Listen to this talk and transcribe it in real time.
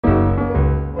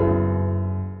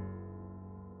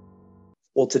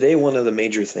Well, today, one of the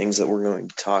major things that we're going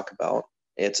to talk about,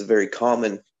 it's a very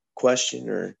common question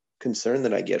or concern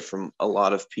that I get from a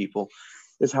lot of people,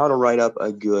 is how to write up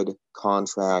a good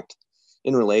contract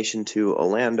in relation to a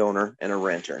landowner and a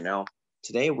renter. Now,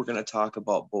 today we're going to talk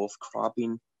about both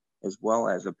cropping as well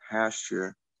as a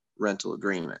pasture rental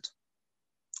agreement.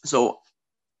 So,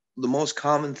 the most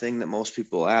common thing that most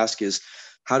people ask is,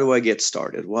 how do I get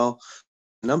started? Well,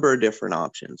 a number of different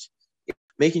options.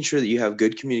 Making sure that you have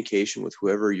good communication with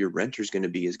whoever your renter is going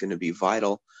to be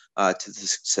vital to the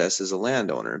success as a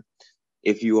landowner.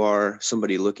 If you are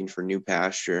somebody looking for new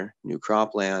pasture, new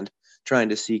cropland, trying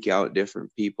to seek out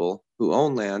different people who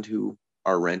own land who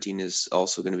are renting is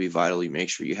also going to be vital. You make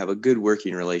sure you have a good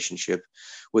working relationship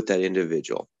with that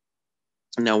individual.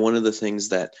 Now, one of the things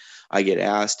that I get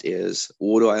asked is,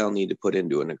 what do I all need to put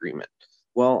into an agreement?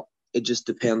 Well, it just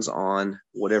depends on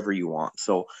whatever you want.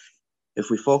 So if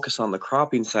we focus on the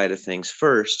cropping side of things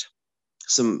first,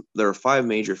 there are five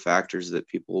major factors that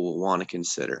people will want to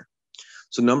consider.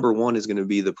 So number one is going to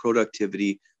be the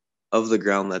productivity of the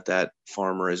ground that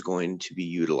farmer is going to be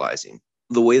utilizing.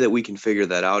 The way that we can figure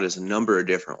that out is a number of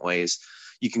different ways.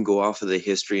 You can go off of the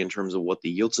history in terms of what the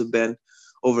yields have been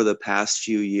over the past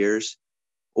few years,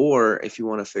 or if you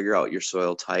want to figure out your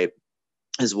soil type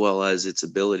as well as its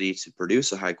ability to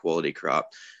produce a high quality crop,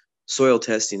 soil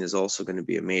testing is also going to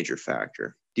be a major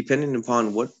factor. Depending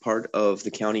upon what part of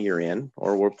the county you're in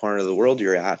or what part of the world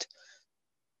you're at,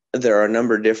 there are a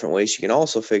number of different ways you can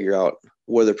also figure out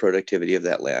where the productivity of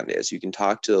that land is. You can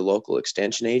talk to the local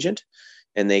extension agent,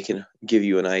 and they can give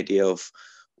you an idea of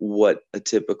what a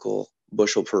typical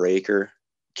bushel per acre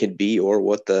could be or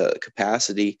what the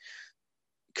capacity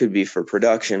could be for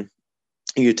production.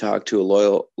 You talk to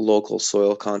a local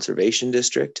soil conservation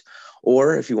district,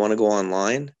 or if you want to go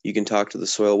online, you can talk to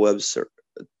the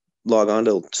log on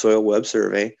to Soil Web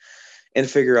Survey and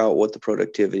figure out what the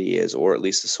productivity is, or at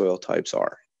least the soil types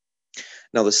are.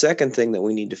 Now, the second thing that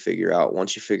we need to figure out,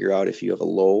 once you figure out if you have a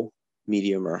low,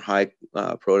 medium, or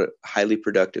highly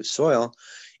productive soil,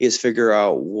 is figure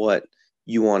out what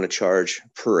you want to charge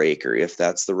per acre if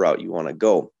that's the route you want to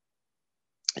go.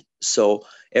 So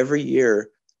every year,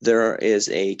 there is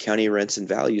a county rents and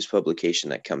values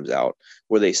publication that comes out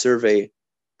where they survey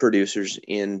producers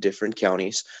in different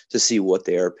counties to see what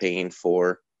they are paying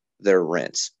for their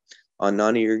rents. On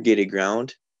non-irrigated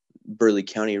ground, Burleigh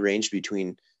County ranged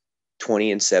between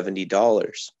 $20 and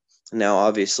 $70. Now,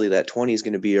 obviously, that 20 is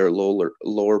going to be your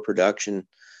lower production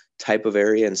type of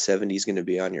area, and 70 is going to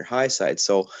be on your high side.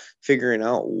 So figuring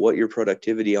out what your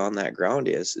productivity on that ground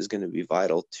is going to be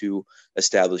vital to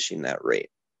establishing that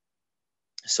rate.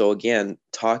 So again,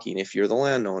 talking, if you're the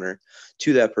landowner,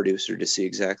 to that producer to see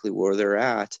exactly where they're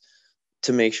at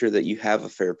to make sure that you have a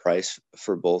fair price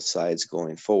for both sides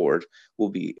going forward will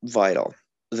be vital.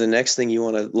 The next thing you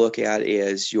want to look at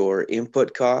is your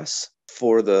input costs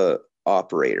for the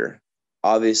operator.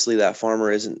 Obviously, that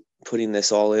farmer isn't putting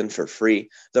this all in for free.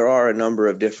 There are a number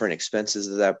of different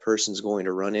expenses that person's going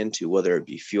to run into, whether it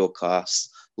be fuel costs,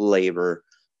 labor,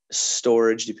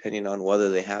 storage, depending on whether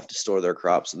they have to store their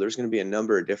crops. So there's going to be a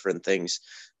number of different things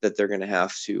that they're going to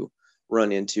have to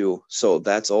run into. So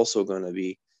that's also going to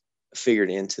be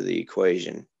figured into the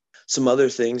equation. Some other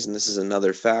things, and this is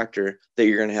another factor that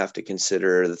you're going to have to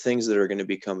consider, are the things that are going to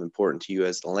become important to you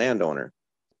as the landowner.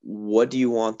 What do you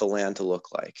want the land to look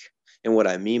like? And what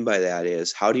I mean by that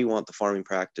is, how do you want the farming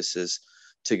practices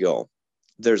to go?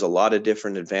 There's a lot of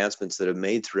different advancements that have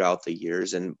made throughout the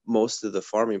years, and most of the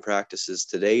farming practices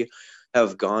today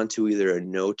have gone to either a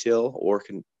no-till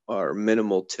or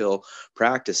minimal till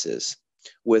practices.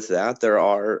 With that, there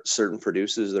are certain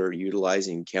producers that are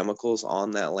utilizing chemicals on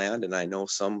that land, and I know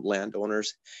some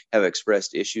landowners have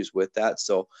expressed issues with that.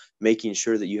 So making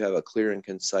sure that you have a clear and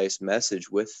concise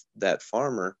message with that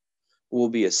farmer will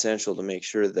be essential to make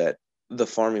sure that the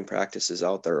farming practices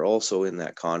out there are also in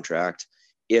that contract,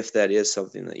 if that is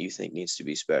something that you think needs to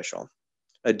be special.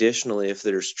 Additionally, if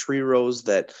there's tree rows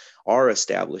that are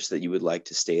established that you would like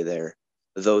to stay there,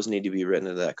 those need to be written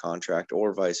into that contract,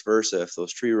 or vice versa. If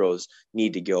those tree rows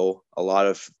need to go, a lot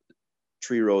of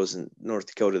tree rows in North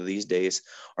Dakota these days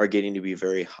are getting to be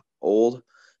very old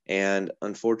and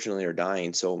unfortunately are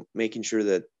dying. So making sure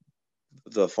that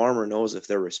the farmer knows if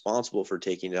they're responsible for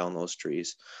taking down those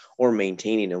trees or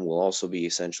maintaining them will also be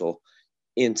essential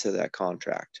into that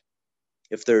contract.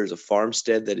 If there's a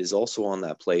farmstead that is also on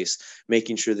that place,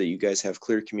 making sure that you guys have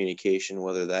clear communication,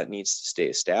 whether that needs to stay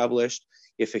established,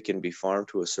 if it can be farmed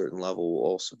to a certain level, will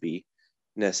also be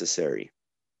necessary.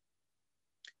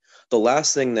 The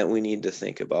last thing that we need to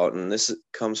think about, and this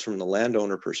comes from the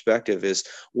landowner perspective, is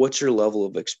what's your level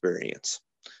of experience?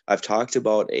 I've talked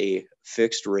about a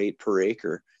fixed rate per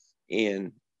acre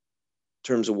in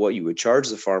terms of what you would charge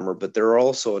the farmer, but there are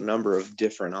also a number of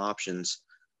different options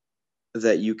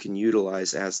that you can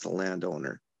utilize as the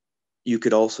landowner. You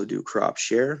could also do crop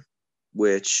share,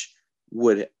 which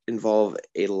would involve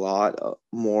a lot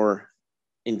more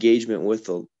engagement with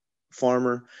the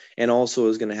farmer, and also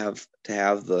is going to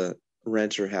have the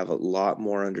renter have a lot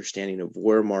more understanding of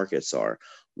where markets are,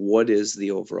 what is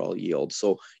the overall yield.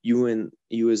 So you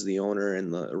as the owner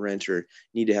and the renter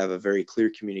need to have a very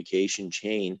clear communication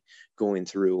chain going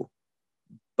through,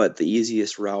 but the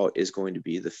easiest route is going to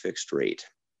be the fixed rate.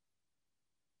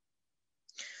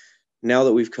 Now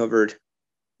that we've covered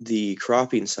the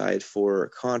cropping side for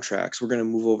contracts, we're going to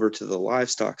move over to the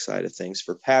livestock side of things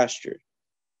for pasture.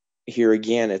 Here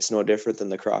again, it's no different than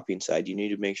the cropping side. You need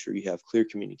to make sure you have clear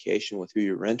communication with who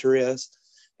your renter is,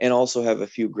 and also have a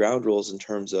few ground rules in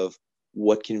terms of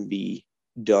what can be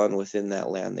done within that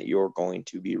land that you're going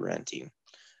to be renting.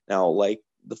 Now, like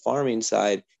the farming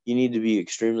side, you need to be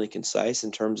extremely concise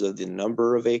in terms of the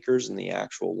number of acres and the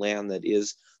actual land that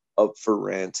is up for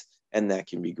rent and that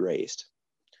can be grazed.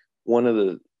 One of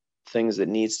the things that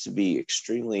needs to be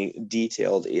extremely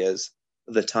detailed is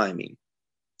the timing.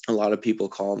 A lot of people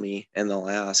call me and they'll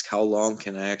ask, how long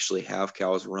can I actually have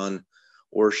cows run,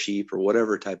 or sheep, or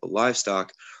whatever type of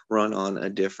livestock run on a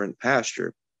different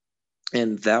pasture?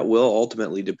 And that will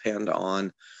ultimately depend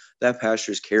on that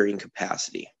pasture's carrying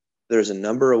capacity. There's a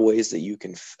number of ways that you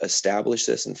can establish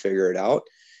this and figure it out,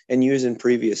 and using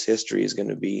previous history is going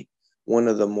to be one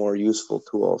of the more useful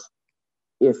tools.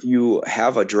 If you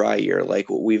have a dry year like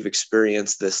what we've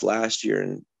experienced this last year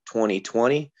in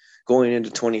 2020, going into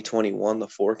 2021, the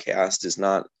forecast does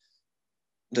not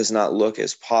look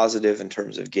as positive in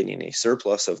terms of getting a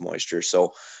surplus of moisture.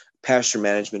 So pasture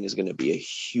management is going to be a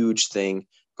huge thing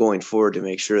going forward to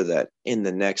make sure that in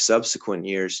the next subsequent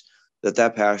years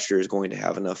that pasture is going to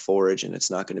have enough forage and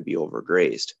it's not going to be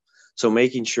overgrazed. So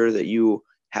making sure that you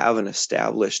have an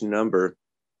established number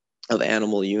of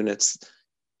animal units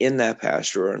in that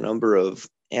pasture, or a number of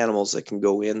animals that can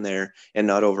go in there and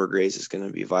not overgraze, is going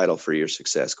to be vital for your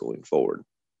success going forward.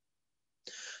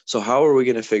 So how are we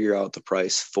going to figure out the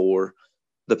price for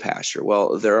the pasture?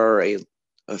 Well, there are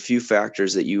a few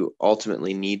factors that you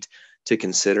ultimately need to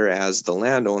consider as the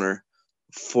landowner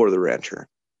for the renter.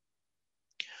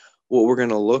 What we're going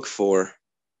to look for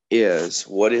is,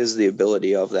 what is the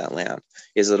ability of that land?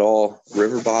 Is it all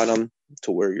river bottom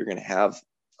to where you're going to have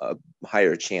a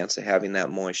higher chance of having that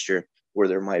moisture, where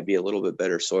there might be a little bit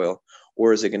better soil?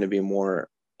 Or is it going to be more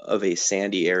of a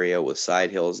sandy area with side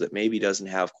hills that maybe doesn't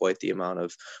have quite the amount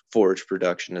of forage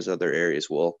production as other areas?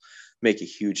 Will make a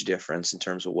huge difference in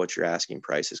terms of what your asking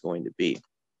price is going to be.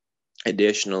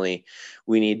 Additionally,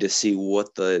 we need to see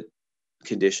what the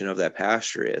condition of that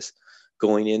pasture is.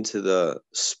 Going into the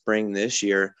spring this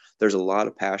year, there's a lot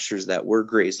of pastures that were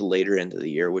grazed later into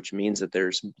the year, which means that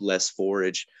there's less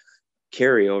forage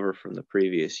carryover from the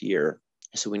previous year.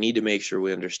 So we need to make sure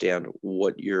we understand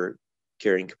what your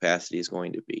carrying capacity is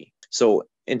going to be. So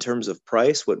in terms of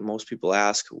price, what most people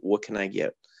ask, what can I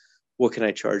get? What can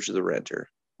I charge the renter?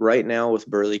 Right now with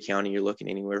Burleigh County, you're looking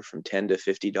anywhere from $10 to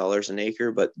 $50 an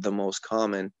acre, but the most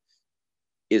common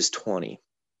is $20.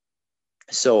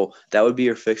 So that would be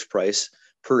your fixed price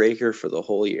per acre for the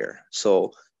whole year.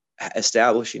 So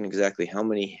establishing exactly how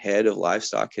many head of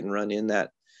livestock can run in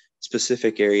that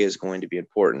specific area is going to be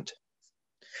important.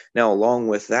 Now, along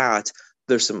with that,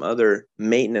 there's some other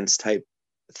maintenance type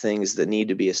things that need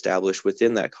to be established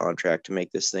within that contract to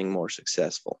make this thing more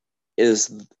successful.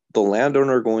 Is the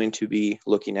landowner going to be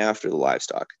looking after the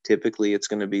livestock? Typically, it's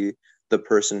going to be the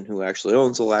person who actually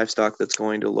owns the livestock that's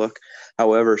going to look.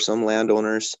 However, some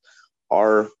landowners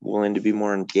are willing to be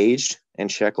more engaged and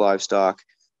check livestock.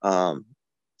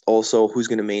 Also, who's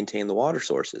going to maintain the water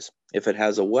sources? If it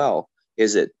has a well,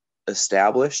 is it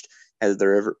established? Has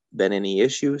there ever been any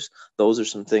issues? Those are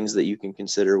some things that you can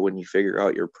consider when you figure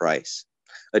out your price.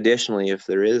 Additionally, if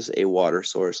there is a water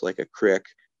source like a creek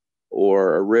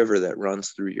or a river that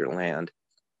runs through your land,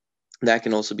 that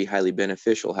can also be highly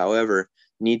beneficial. However,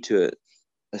 need to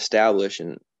establish,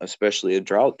 and especially a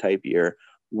drought type year,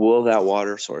 will that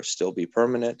water source still be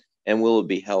permanent, and will it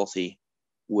be healthy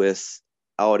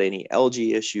without any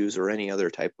algae issues or any other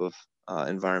type of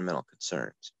environmental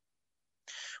concerns?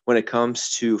 When it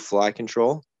comes to fly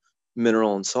control,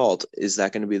 mineral and salt, is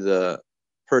that going to be the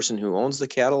person who owns the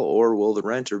cattle, or will the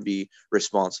renter be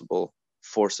responsible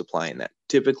for supplying that?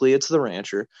 Typically, it's the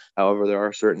rancher. However, there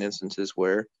are certain instances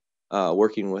where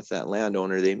working with that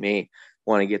landowner, they may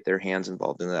want to get their hands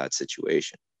involved in that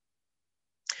situation.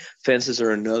 Fences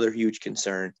are another huge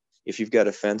concern. If you've got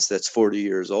a fence that's 40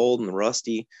 years old and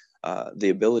rusty, the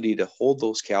ability to hold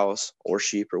those cows or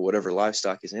sheep or whatever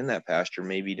livestock is in that pasture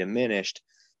may be diminished.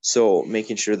 So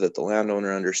making sure that the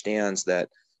landowner understands that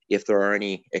if there are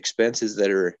any expenses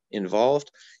that are involved,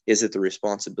 is it the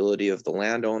responsibility of the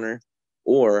landowner,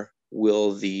 or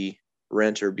will the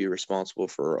renter be responsible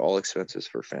for all expenses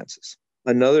for fences?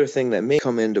 Another thing that may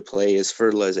come into play is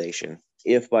fertilization.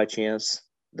 If by chance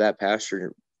that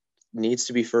pasture needs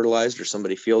to be fertilized, or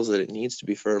somebody feels that it needs to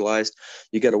be fertilized,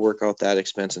 you got to work out that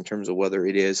expense in terms of whether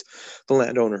it is the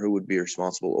landowner who would be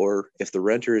responsible, or if the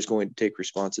renter is going to take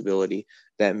responsibility,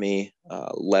 that may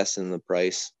lessen the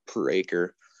price per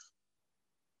acre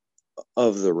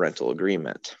of the rental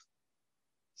agreement.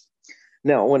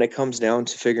 Now, when it comes down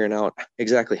to figuring out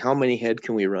exactly how many head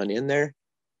can we run in there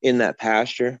in that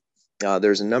pasture,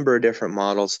 there's a number of different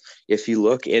models. If you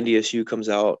look, NDSU comes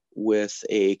out with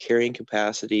a carrying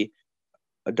capacity,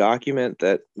 a document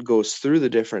that goes through the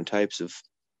different types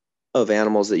of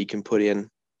animals that you can put in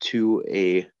to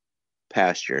a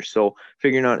pasture. So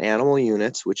figuring out animal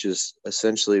units, which is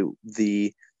essentially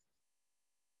the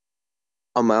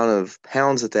amount of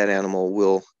pounds that animal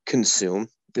will consume,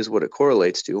 is what it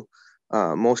correlates to.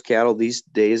 Most cattle these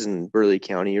days in Burleigh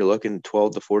County, you're looking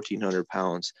 12 to 1,400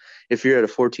 pounds. If you're at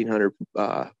a 1,400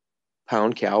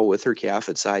 pound cow with her calf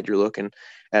at side, you're looking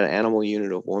at an animal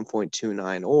unit of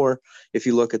 1.29. Or if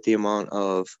you look at the amount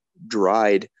of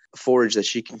dried forage that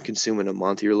she can consume in a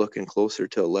month, you're looking closer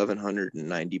to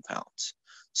 1,190 pounds.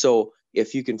 So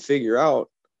if you can figure out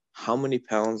how many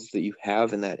pounds that you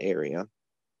have in that area,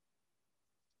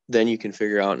 then you can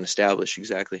figure out and establish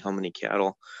exactly how many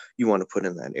cattle you want to put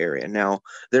in that area. Now,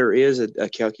 there is a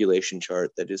calculation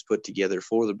chart that is put together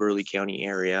for the Burleigh County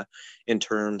area in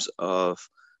terms of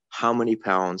how many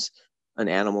pounds an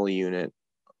animal unit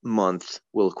month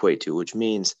will equate to, which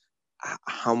means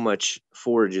how much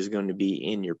forage is going to be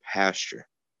in your pasture.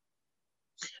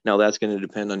 Now, that's going to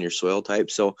depend on your soil type.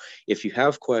 So if you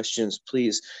have questions,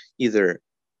 please either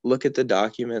look at the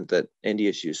document that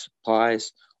NDSU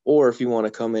supplies, or if you want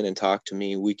to come in and talk to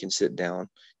me, we can sit down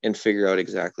and figure out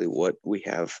exactly what we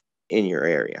have in your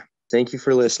area. Thank you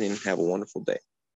for listening. Have a wonderful day.